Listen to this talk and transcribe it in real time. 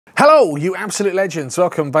Hello, you absolute legends.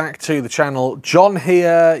 Welcome back to the channel. John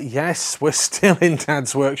here. Yes, we're still in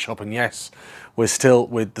Dad's workshop, and yes, we're still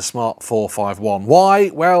with the Smart 451.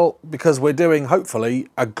 Why? Well, because we're doing, hopefully,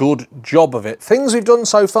 a good job of it. Things we've done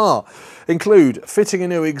so far include fitting a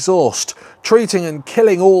new exhaust, treating and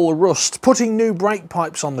killing all the rust, putting new brake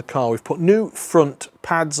pipes on the car. We've put new front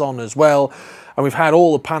pads on as well, and we've had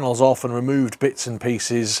all the panels off and removed bits and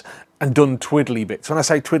pieces and done twiddly bits. When I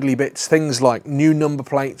say twiddly bits, things like new number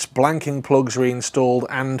plates, blanking plugs reinstalled,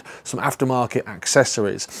 and some aftermarket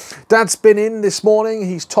accessories. Dad's been in this morning.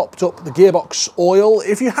 He's topped up the gearbox oil.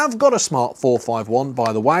 If you have got a Smart 451,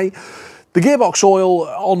 by the way, the gearbox oil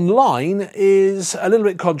online is a little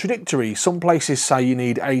bit contradictory. Some places say you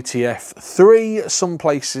need ATF3, some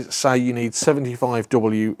places say you need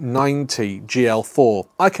 75W90 GL4.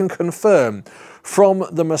 I can confirm from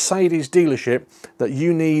the Mercedes dealership that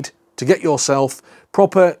you need to get yourself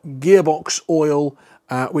proper gearbox oil,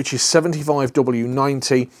 which is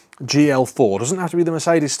 75W90 GL4. Doesn't have to be the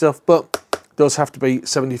Mercedes stuff, but does have to be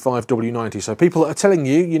 75W90. So people that are telling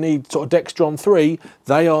you you need sort of Dextron 3,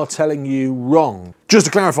 they are telling you wrong. Just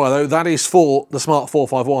to clarify though, that is for the Smart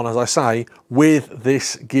 451, as I say, with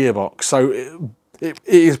this gearbox. So it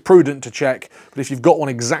is prudent to check, but if you've got one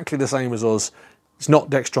exactly the same as us, it's not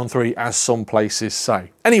Dextron 3 as some places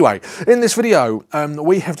say. Anyway, in this video,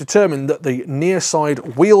 we have determined that the near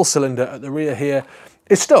side wheel cylinder at the rear here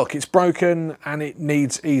is stuck. It's broken and it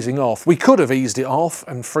needs easing off. We could have eased it off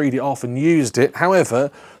and freed it off and used it.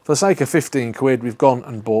 However, for the sake of 15 quid, we've gone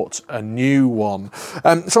and bought a new one.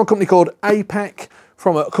 It's from a company called APEC,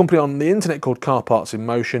 from a company on the internet called Car Parts in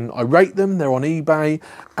Motion. I rate them, they're on eBay,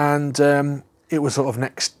 and it was sort of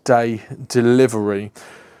next day delivery.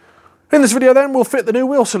 In this video then, we'll fit the new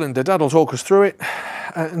wheel cylinder. Dad will talk us through it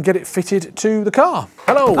and get it fitted to the car.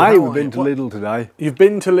 Hello. Hey, we've been to Lidl today. You've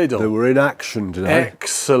been to Lidl? They were in action today.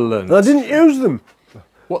 Excellent. And I didn't use them.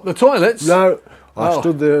 What, the toilets? No. I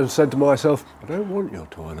stood there and said to myself, I don't want your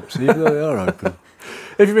toilets, even though they are open.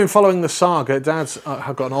 If you've been following the Saga, Dad's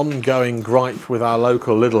got an ongoing gripe with our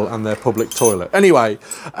local Lidl and their public toilet. Anyway,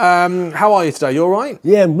 how are you today? You all right?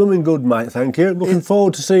 Yeah, I'm blooming good, mate, thank you. Looking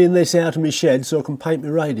forward to seeing this out of my shed so I can paint my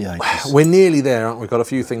radiators. We're nearly there, aren't we? We've got a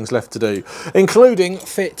few things left to do, including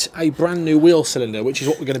fit a brand new wheel cylinder, which is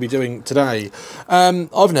what we're going to be doing today.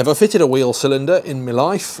 I've never fitted a wheel cylinder in my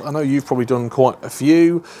life. I know you've probably done quite a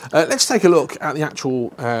few. Let's take a look at the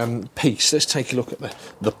actual piece. Let's take a look at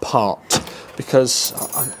the part, because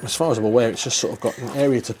as far as I'm aware, it's just sort of got an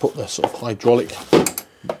area to put the sort of hydraulic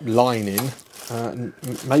line in.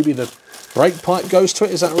 Maybe the brake pipe goes to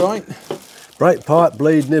it, is that right? Brake pipe,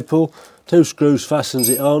 bleed nipple, 2 screws fastens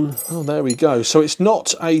it on. Oh, there we go. So it's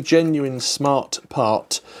not a genuine Smart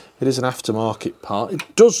part, it is an aftermarket part. It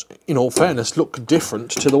does, in all fairness, look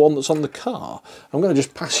different to the one that's on the car. I'm going to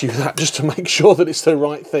just pass you that just to make sure that it's the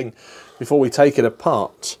right thing before we take it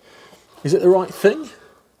apart. Is it the right thing?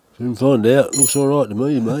 Soon find out. Looks all right to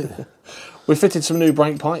me, mate. We fitted some new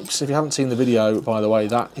brake pipes. If you haven't seen the video, by the way,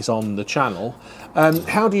 that is on the channel.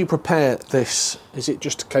 How do you prepare this? Is it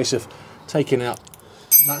just a case of taking out,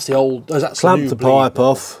 that's the old, that's Clamped the pipe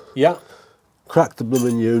off. Yeah. Cracked the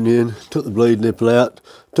blooming union, took the bleed nipple out,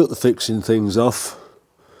 took the fixing things off.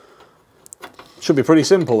 Should be pretty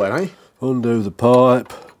simple then, eh? Undo the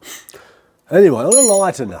pipe. Anyway, on a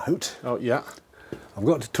lighter note. Oh, yeah. I've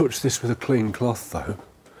got to touch this with a clean cloth though.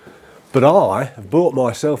 But I have bought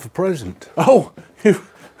myself a present. Oh!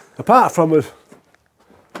 Apart from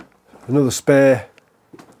another spare...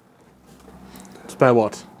 Spare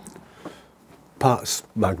what? Parts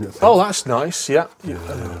magnet thing. Oh, that's nice, yeah.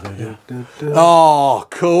 Oh,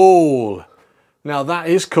 cool! Now that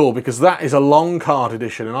is cool, because that is a long card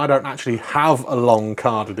edition, and I don't actually have a long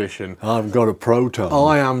card edition. I've got a Proton.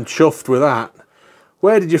 I am chuffed with that.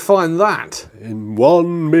 Where did you find that? In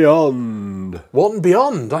One Beyond. One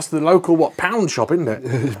Beyond? That's the local, what, pound shop, isn't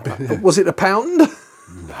it? Was it a pound? No,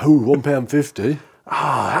 £1.50.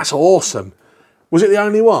 Ah, that's awesome. Was it the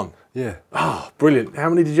only one? Yeah. Oh, brilliant. How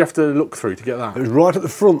many did you have to look through to get that? It was right at the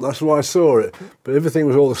front, that's why I saw it. But everything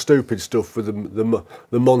was all the stupid stuff with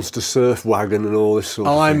the monster surf wagon and all this sort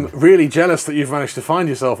of thing. I'm really jealous that you've managed to find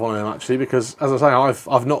yourself one of them, actually, because, as I say,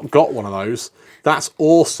 I've not got one of those. That's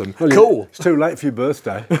awesome. Well, cool. It's too late for your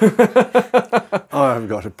birthday. I haven't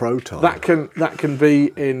got a Proton. That can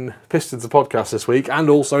be in Pistons, the podcast this week, and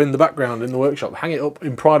also in the background in the workshop. Hang it up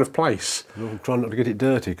in pride of place. I'm trying not to get it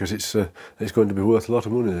dirty, because it's going to be worth a lot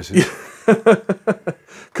of money, this is.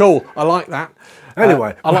 Cool. Cool, I like that.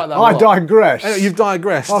 Anyway, I like that. I digress. Anyway, you've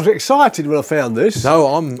digressed. I was excited when I found this. No,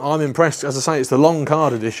 I'm impressed. As I say, it's the long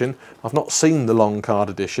card edition. I've not seen the long card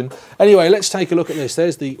edition. Anyway, let's take a look at this.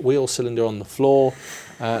 There's the wheel cylinder on the floor.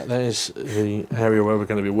 There's the area where we're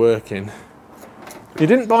going to be working. You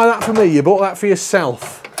didn't buy that for me. You bought that for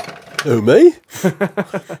yourself. Who, me?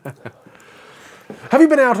 Have you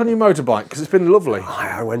been out on your motorbike? Because it's been lovely.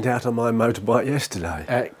 I went out on my motorbike yesterday.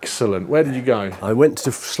 Excellent. Where did you go? I went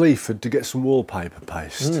to Sleaford to get some wallpaper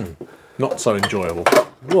paste. Not so enjoyable.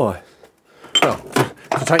 Why? Well,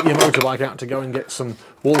 to take your motorbike out to go and get some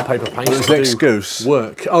wallpaper paste. It's an excuse.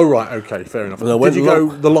 Work. Oh, right, okay, fair enough. Well, did you go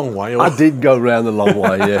the long way? Or? I did go round the long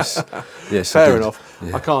way, yes. Yes, fair enough.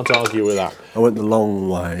 Yeah. I can't argue with that. I went the long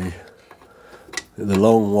way. The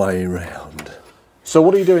long way round. So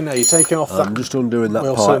what are you doing now? You're taking off that... I'm just undoing that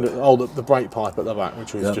pipe. Oh, the brake pipe at the back,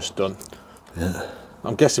 which we've just done. Yeah.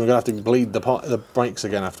 I'm guessing we're going to have to bleed the brakes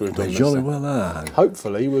again after we've done this. Jolly well are.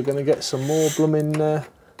 Hopefully we're going to get some more blooming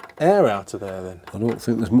air out of there then. I don't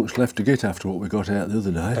think there's much left to get after what we got out the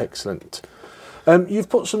other day. Excellent. You've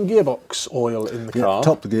put some gearbox oil in the car.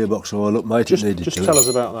 Top the gearbox oil up, mate. Just needed tell us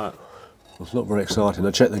about that. Well, it's not very exciting.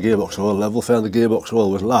 I checked the gearbox oil level, found the gearbox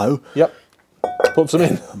oil was low. Yep. Put some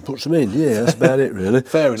in. And put some in, yeah, that's about it really.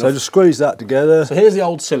 Fair enough. So just squeeze that together. So here's the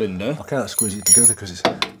old cylinder. I can't squeeze it together because it's...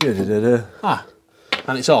 Ah,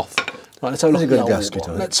 and it's off. Right, let's have a look at the old gasket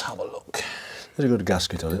one. on it. Let's have a look. Has it got a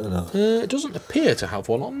gasket on it or not? It doesn't appear to have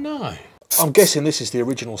one on, no. I'm guessing this is the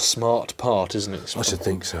original Smart part, isn't it? I should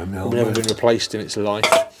think so. No, it's never been replaced in its life.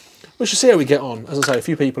 We shall see how we get on. As I say, a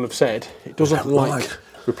few people have said it doesn't like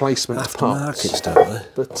replacement parts. Aftermarkets, don't they?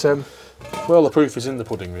 But, well, the proof is in the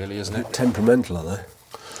pudding, really, isn't it? Temperamental, are they?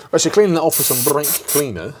 Right, so cleaning that off with some brake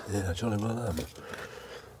cleaner. Yeah, jolly well am.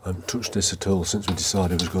 I haven't touched this at all since we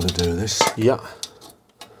decided we was going to do this. Yeah.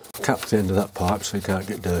 Cap the end of that pipe so you can't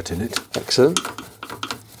get dirt in it. Excellent.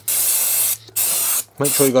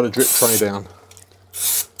 Make sure you've got a drip tray down.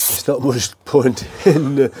 It's not much point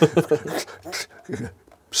in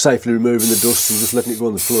safely removing the dust and just letting it go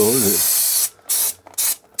on the floor, is it?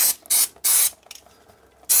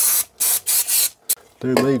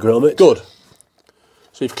 Do me, Gromit. Good.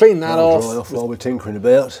 So you've cleaned that off. Dry off while we're tinkering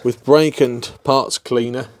about. With brake and parts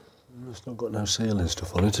cleaner. It's not got no sealing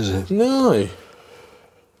stuff on it, has it? No.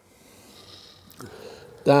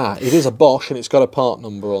 Ah, it is a Bosch and it's got a part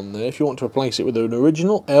number on there. If you want to replace it with an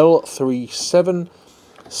original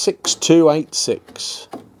L376286.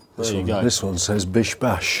 There you go. This one says Bish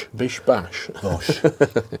Bash. Bish Bash. Bosch.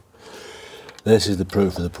 This is the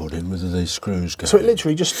proof of the pudding with these screws going. So it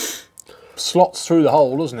literally just slots through the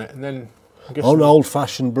hole, doesn't it? And then on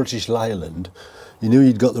old-fashioned British Leyland, you knew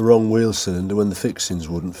you'd got the wrong wheel cylinder when the fixings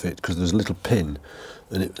wouldn't fit because there's a little pin,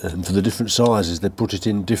 and for the different sizes they put it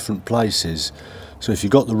in different places. So if you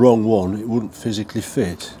got the wrong one, it wouldn't physically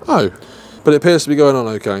fit. Oh, but it appears to be going on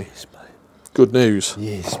okay. Yes, mate. Good news.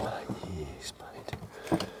 Yes, mate. Yes,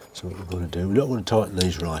 mate. So what we're going to do, we're not going to tighten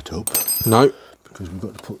these right up. No. Because we've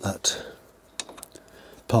got to put that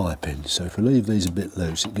pipe in. So if we leave these a bit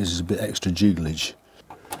loose, it gives us a bit extra jigglage.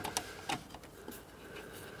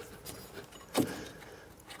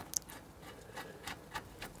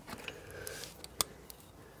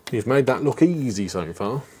 You've made that look easy so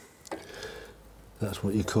far. That's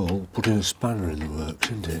what you call putting a spanner in the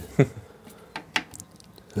works, isn't it?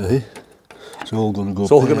 Hey? It's all going to go.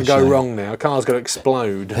 It's all going to go wrong now. The car's going to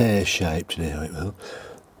explode. Pear-shaped now, it will.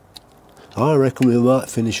 I reckon we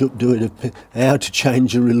might finish up doing how to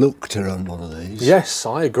change a reluctor on one of these. Yes,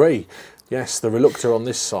 I agree. Yes, the reluctor on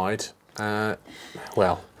this side,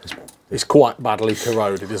 well, it's quite badly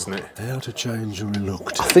corroded, isn't it? How to change a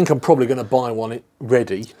reluctor. I think I'm probably going to buy one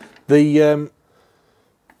ready. The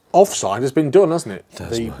offside has been done, hasn't it?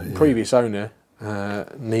 The previous owner,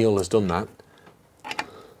 Neil, has done that.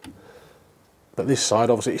 But this side,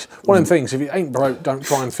 obviously, it's one of them things, if it ain't broke, don't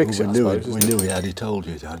try and fix it, I suppose. We knew he had, he told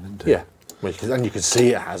you, didn't he? Yeah, and you can see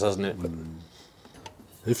it has, hasn't it? But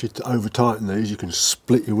if you over-tighten these, you can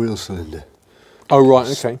split your wheel cylinder. Oh, right,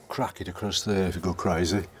 okay. Crack it across there if you go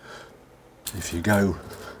crazy. If you go,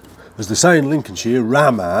 as they say in Lincolnshire,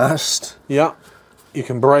 ram-assed. Yeah, you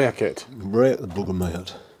can break it. Break the bugger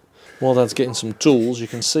mate. While Dad's getting some tools, you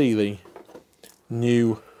can see the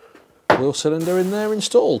new wheel cylinder in there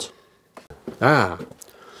installed. Ah,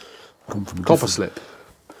 copper slip.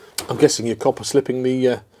 I'm guessing you're copper slipping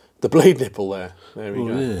the bleed nipple there. There we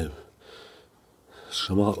go. Yeah.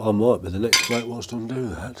 So I might be the next bloke wants to undo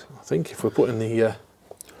that. I think if we're putting the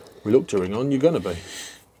reluctor ring on, you're going to be.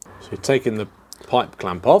 So you're taking the pipe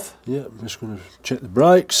clamp off. Yeah, I'm just going to check the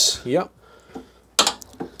brakes. Yep.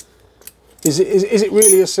 Is it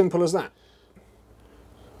really as simple as that?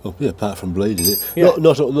 Well, yeah, apart from bleeding it. Yeah. They're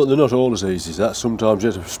not all as easy as that. Sometimes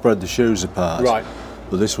you have to spread the shoes apart. Right.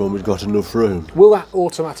 But this one we've got enough room. Will that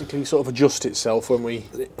automatically sort of adjust itself when we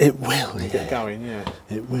It will, get going? Yeah.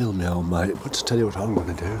 It will, my old mate. But to tell you what I'm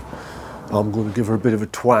going to do, I'm going to give her a bit of a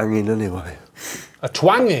twanging anyway. A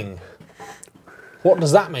twanging? What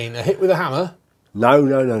does that mean? A hit with a hammer? No.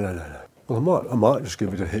 Well, I might just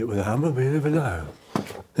give it a hit with a hammer, but you never know.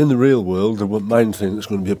 In the real world, the main thing that's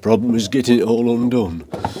going to be a problem is getting it all undone.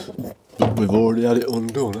 But we've already had it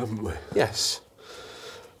undone, haven't we? Yes.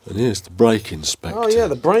 And here's the brake inspector. Oh yeah,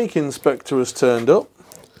 the brake inspector has turned up.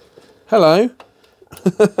 Hello.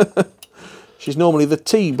 She's normally the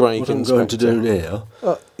T brake inspector. What I'm going to do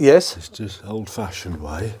now... yes? It's just old-fashioned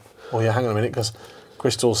way. Oh yeah, hang on a minute, because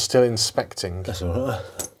Crystal's still inspecting. That's all right.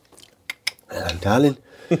 Hello, darling.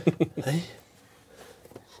 Hey?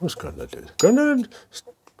 What's Grandad doing? Grandad,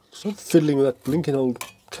 stop fiddling with that blinking old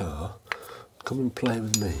car. Come and play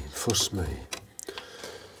with me, fuss me.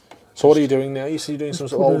 So what are you doing now? You see you're doing some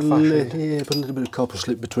sort of old-fashioned... Yeah, put a little bit of copper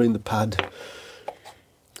slip between the pad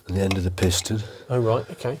and the end of the piston. Oh right,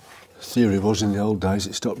 okay. The theory was in the old days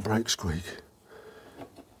it stopped brake squeak.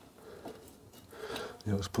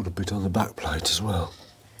 You always put a bit on the back plate as well,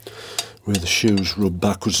 where the shoes rub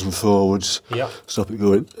backwards and forwards. Yeah. Stop it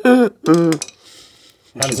going. How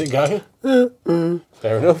does it go?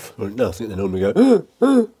 Fair enough. Well, no, I think they normally go.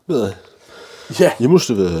 Yeah. You must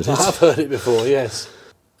have heard it. I have heard it before, yes.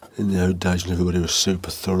 In the old days when everybody was super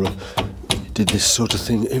thorough, you did this sort of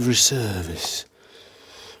thing every service.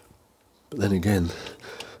 But then again,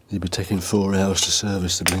 you'd be taking 4 hours to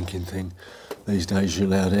service the blinking thing. These days you're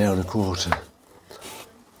allowed an hour and a quarter.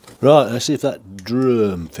 Right, let's see if that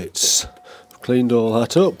drum fits. I've cleaned all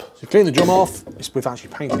that up. So clean the drum off. We've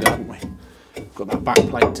actually painted it, haven't we? Got that back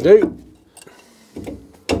plate to do.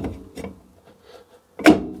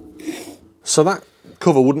 So that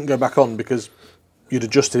cover wouldn't go back on because you'd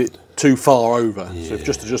adjusted it too far over. Yeah. So you've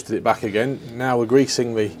just adjusted it back again. Now we're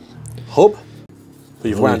greasing the hub, but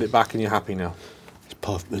you've wound it back and you're happy now.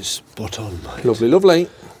 It's spot on, mate. Lovely, lovely.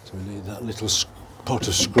 So we need that little pot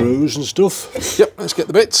of screws and stuff. Yep, let's get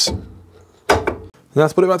the bits. And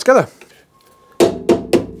let's put it back together.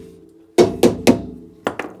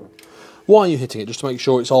 Why are you hitting it? Just to make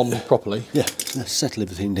sure it's on properly? Yeah, let's settle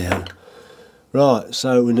everything down. Right,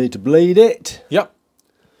 so we need to bleed it. Yep.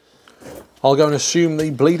 I'll go and assume the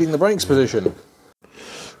bleeding the brakes position.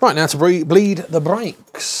 Right, now to bleed the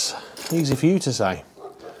brakes. Easy for you to say.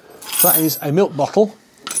 So that is a milk bottle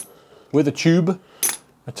with a tube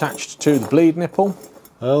attached to the bleed nipple.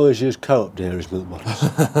 I always use Co-op Dairy's milk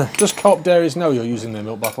bottles. Does Co-op Dairies know you're using their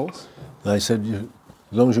milk bottles? They said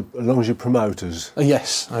as long as you're promoters.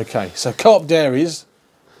 Yes, okay. So Co-op Dairies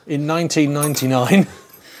in 1999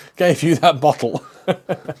 gave you that bottle.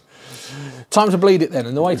 Time to bleed it then,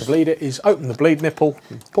 and the way to bleed it is open the bleed nipple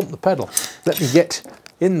and pump the pedal. Let me get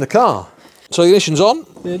in the car. So the ignition's on.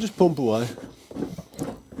 Yeah, just pump away.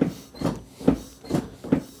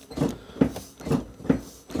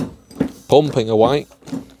 Pumping away.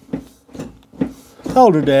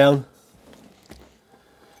 Hold her down.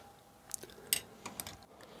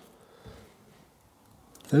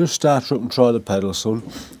 Now just start her up and try the pedal, son.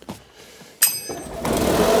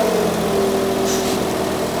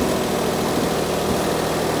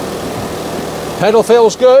 Pedal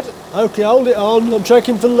feels good. Okay, hold it on. I'm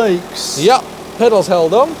checking for leaks. Yep, pedal's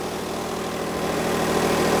held on.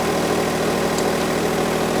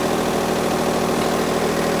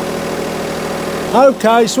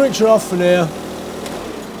 Okay, switch her off for now.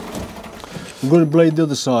 I'm going to bleed the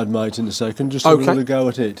other side, mate, in a second. Just have another go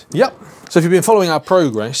at it. Yep. So if you've been following our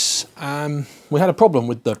progress, we had a problem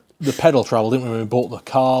with the pedal travel, didn't we, when we bought the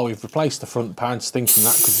car? We've replaced the front pads, thinking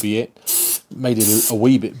that could be it. Made it a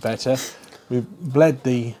wee bit better. We bled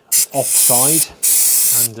the offside,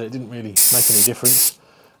 and it didn't really make any difference.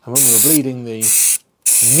 And when we were bleeding the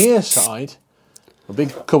near side, a big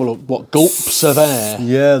couple of gulps of air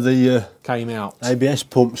came out. ABS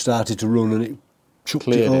pump started to run and it chucked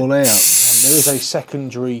it all out. And there is a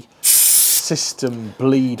secondary system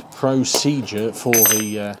bleed procedure for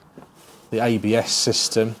the ABS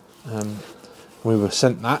system. We were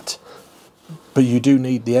sent that, but you do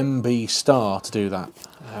need the MB star to do that.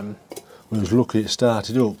 We was lucky it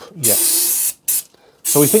started up. Yes.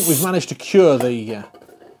 So we think we've managed to cure the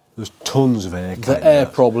there's tons of air. The air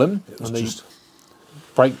problem and the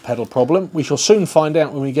brake pedal problem. We shall soon find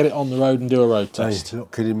out when we get it on the road and do a road test. Hey, you're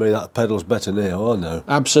not kidding me, that pedal's better now, I know.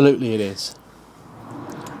 Absolutely it is.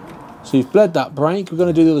 So you've bled that brake, we're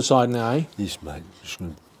going to do the other side now, eh? Yes, mate.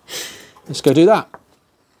 Let's go do that.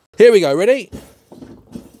 Here we go, ready?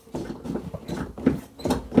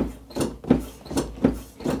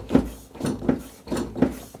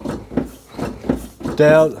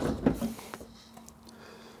 Down.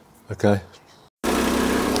 Okay.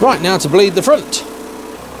 Right, now to bleed the front.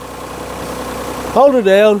 Hold her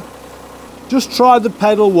down. Just try the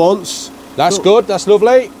pedal once. That's good, that's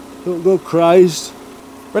lovely. Don't go crazed.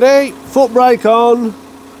 Ready? Foot brake on.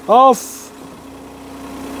 Off.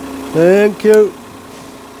 Thank you.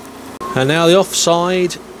 And now the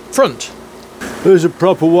offside front. There's a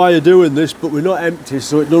proper way of doing this, but we're not empty,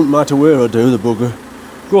 so it doesn't matter where I do the bugger.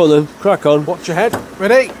 Go on then, crack on. Watch your head.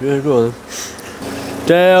 Ready? Yeah, go on then.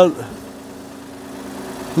 Down.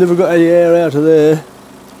 Never got any air out of there.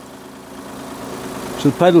 So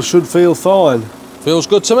the pedal should feel fine. Feels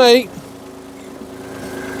good to me.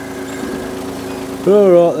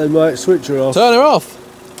 Alright then mate, switch her off. Turn her off.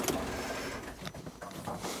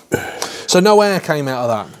 So no air came out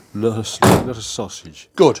of that? Not a sausage.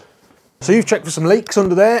 Good. So you've checked for some leaks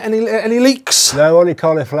under there. Any leaks? No, only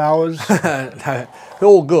cauliflowers. No,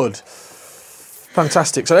 all good.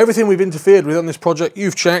 Fantastic. So everything we've interfered with on this project,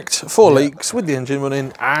 you've checked for leaks with the engine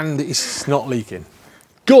running, and it's not leaking.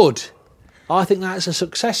 Good. I think that's a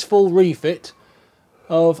successful refit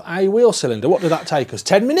of a wheel cylinder. What did that take us?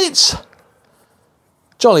 10 minutes?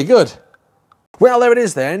 Jolly good. Well, there it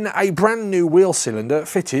is then, a brand new wheel cylinder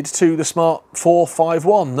fitted to the Smart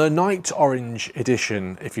 451, the Night Orange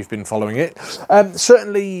edition, if you've been following it.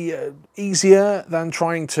 Certainly easier than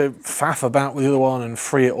trying to faff about with the other one and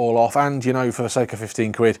free it all off, and you know, for the sake of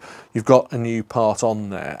 15 quid, you've got a new part on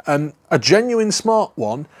there. A genuine Smart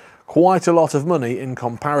one, quite a lot of money in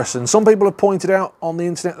comparison. Some people have pointed out on the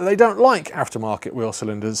internet that they don't like aftermarket wheel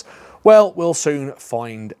cylinders. Well, we'll soon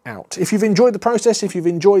find out. If you've enjoyed the process, if you've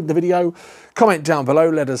enjoyed the video, comment down below,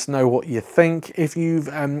 let us know what you think. If you've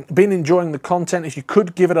been enjoying the content, if you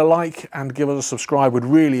could give it a like and give us a subscribe, we'd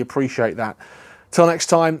really appreciate that. Till next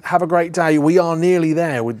time, have a great day. We are nearly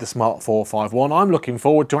there with the Smart 451. I'm looking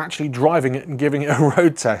forward to actually driving it and giving it a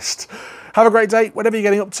road test. Have a great day, whatever you're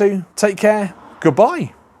getting up to. Take care.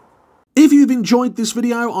 Goodbye. If you've enjoyed this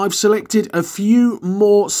video, I've selected a few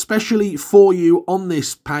more specially for you on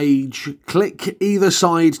this page. Click either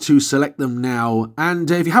side to select them now.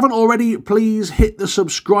 And if you haven't already, please hit the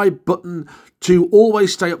subscribe button to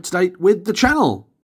always stay up to date with the channel.